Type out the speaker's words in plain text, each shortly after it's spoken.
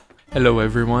Hello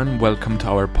everyone, welcome to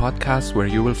our podcast where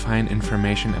you will find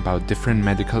information about different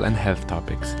medical and health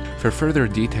topics. For further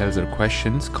details or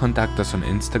questions, contact us on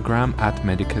Instagram at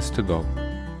Medicus2Go.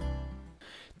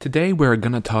 Today we're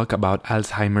going to talk about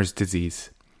Alzheimer's disease.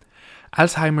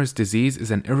 Alzheimer's disease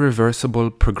is an irreversible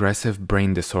progressive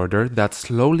brain disorder that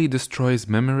slowly destroys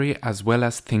memory as well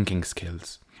as thinking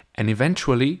skills, and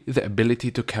eventually the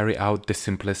ability to carry out the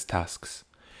simplest tasks.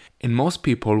 In most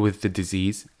people with the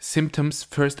disease, symptoms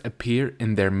first appear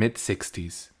in their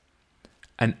mid-60s.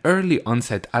 An early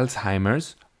onset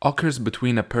Alzheimer's occurs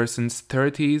between a person's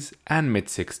 30s and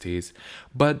mid-60s,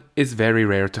 but is very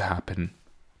rare to happen.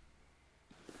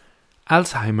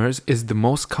 Alzheimer's is the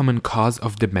most common cause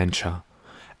of dementia,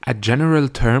 a general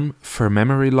term for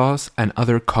memory loss and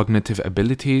other cognitive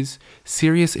abilities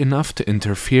serious enough to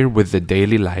interfere with the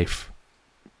daily life.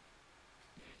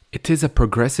 It is a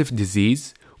progressive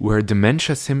disease where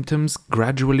dementia symptoms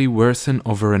gradually worsen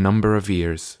over a number of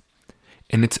years.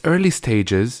 In its early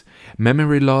stages,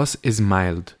 memory loss is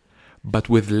mild, but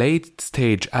with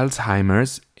late-stage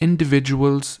Alzheimer's,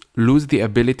 individuals lose the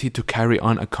ability to carry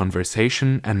on a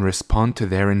conversation and respond to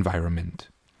their environment.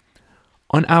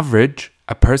 On average,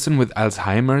 a person with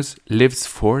Alzheimer's lives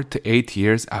 4 to 8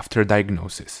 years after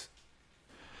diagnosis.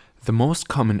 The most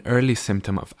common early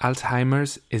symptom of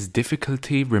Alzheimer's is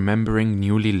difficulty remembering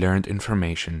newly learned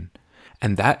information,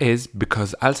 and that is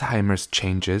because Alzheimer's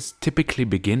changes typically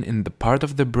begin in the part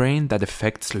of the brain that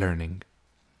affects learning.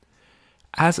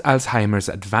 As Alzheimer's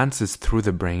advances through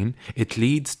the brain, it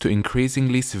leads to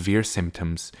increasingly severe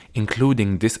symptoms,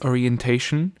 including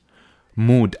disorientation,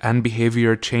 mood and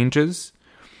behavior changes.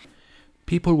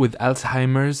 People with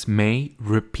Alzheimer's may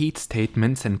repeat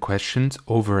statements and questions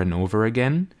over and over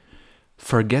again,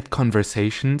 forget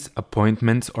conversations,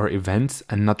 appointments, or events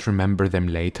and not remember them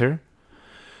later,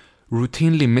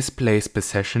 routinely misplace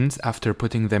possessions after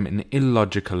putting them in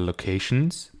illogical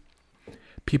locations.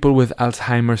 People with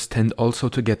Alzheimer's tend also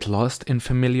to get lost in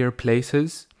familiar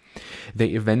places. They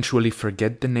eventually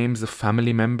forget the names of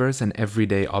family members and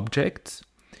everyday objects.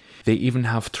 They even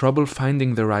have trouble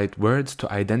finding the right words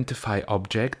to identify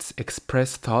objects,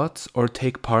 express thoughts, or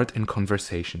take part in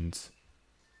conversations.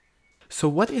 So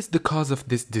what is the cause of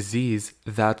this disease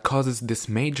that causes this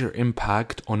major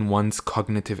impact on one's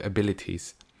cognitive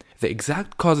abilities? The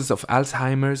exact causes of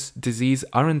Alzheimer's disease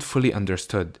aren't fully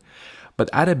understood, but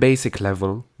at a basic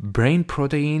level, brain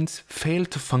proteins fail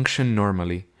to function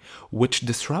normally, which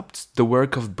disrupts the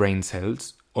work of brain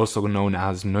cells, also known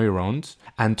as neurons,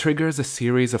 and triggers a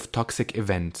series of toxic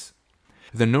events.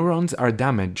 The neurons are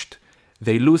damaged,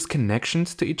 they lose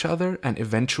connections to each other and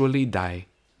eventually die.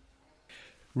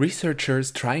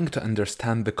 Researchers trying to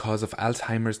understand the cause of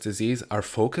Alzheimer's disease are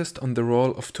focused on the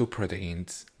role of two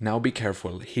proteins. Now be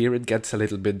careful, here it gets a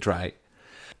little bit dry.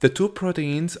 The two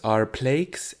proteins are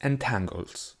plaques and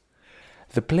tangles.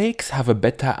 The plaques have a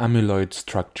beta-amyloid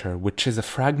structure, which is a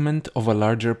fragment of a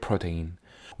larger protein.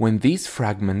 When these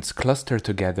fragments cluster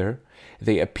together,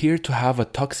 they appear to have a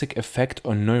toxic effect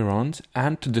on neurons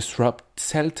and to disrupt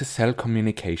cell-to-cell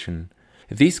communication.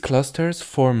 These clusters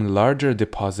form larger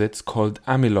deposits called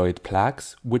amyloid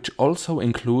plaques, which also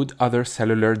include other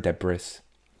cellular debris.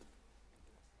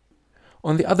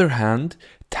 On the other hand,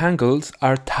 tangles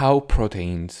are tau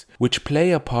proteins, which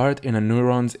play a part in a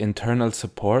neuron's internal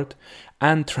support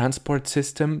and transport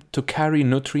system to carry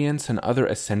nutrients and other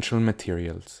essential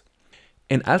materials.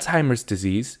 In Alzheimer's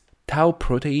disease, tau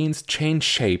proteins change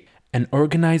shape and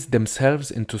organize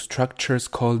themselves into structures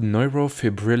called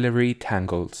neurofibrillary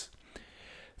tangles.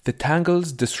 The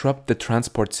tangles disrupt the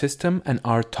transport system and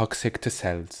are toxic to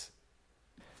cells.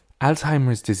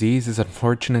 Alzheimer's disease is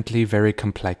unfortunately very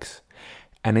complex,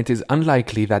 and it is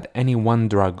unlikely that any one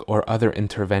drug or other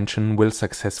intervention will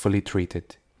successfully treat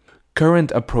it.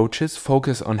 Current approaches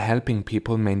focus on helping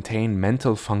people maintain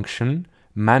mental function,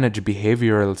 manage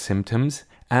behavioral symptoms,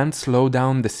 and slow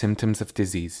down the symptoms of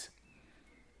disease.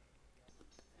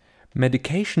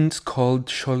 Medications called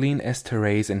choline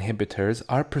esterase inhibitors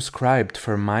are prescribed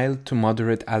for mild to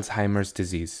moderate Alzheimer's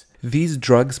disease. These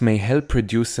drugs may help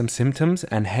reduce some symptoms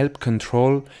and help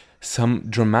control some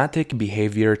dramatic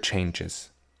behavior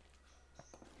changes.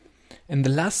 In the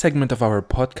last segment of our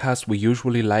podcast, we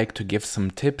usually like to give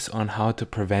some tips on how to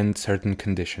prevent certain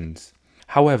conditions.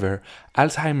 However,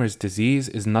 Alzheimer's disease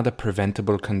is not a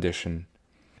preventable condition.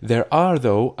 There are,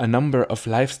 though, a number of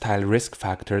lifestyle risk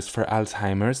factors for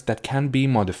Alzheimer's that can be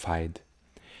modified.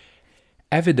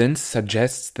 Evidence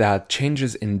suggests that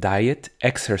changes in diet,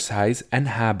 exercise, and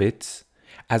habits,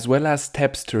 as well as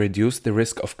steps to reduce the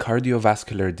risk of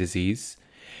cardiovascular disease,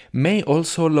 may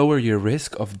also lower your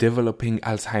risk of developing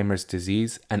Alzheimer's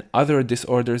disease and other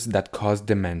disorders that cause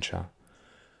dementia.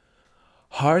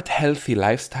 Heart-healthy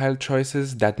lifestyle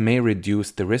choices that may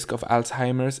reduce the risk of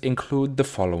Alzheimer's include the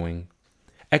following: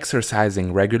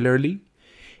 exercising regularly,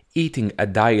 eating a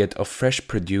diet of fresh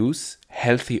produce,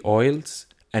 healthy oils,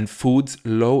 and foods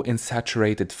low in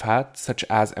saturated fat, such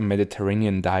as a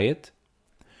Mediterranean diet,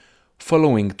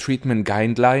 following treatment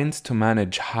guidelines to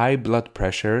manage high blood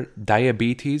pressure,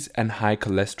 diabetes, and high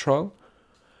cholesterol,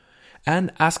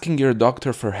 and asking your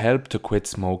doctor for help to quit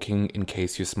smoking in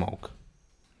case you smoke.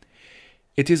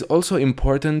 It is also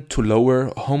important to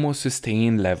lower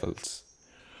homocysteine levels.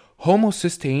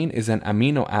 Homocysteine is an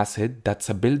amino acid that's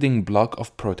a building block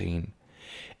of protein.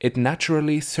 It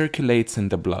naturally circulates in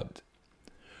the blood.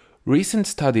 Recent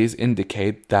studies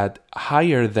indicate that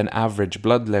higher than average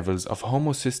blood levels of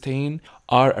homocysteine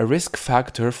are a risk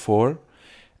factor for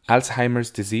Alzheimer's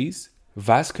disease,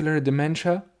 vascular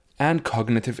dementia, and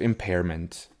cognitive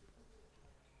impairment.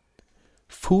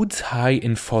 Foods high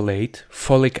in folate,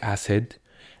 folic acid,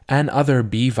 and other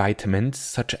B vitamins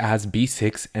such as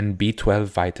B6 and B12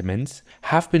 vitamins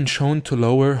have been shown to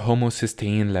lower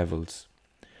homocysteine levels.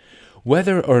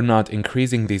 Whether or not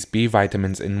increasing these B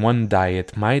vitamins in one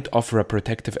diet might offer a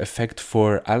protective effect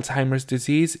for Alzheimer's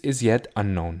disease is yet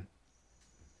unknown.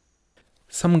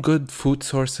 Some good food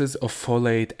sources of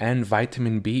folate and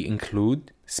vitamin B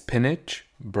include spinach,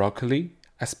 broccoli,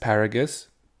 asparagus,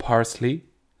 parsley,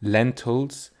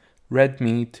 lentils, red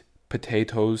meat,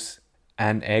 potatoes,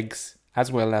 and eggs,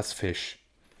 as well as fish.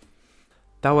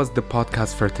 That was the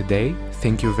podcast for today.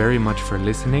 Thank you very much for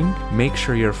listening. Make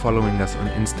sure you're following us on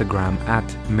Instagram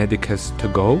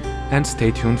 @medicus2go and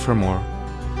stay tuned for more.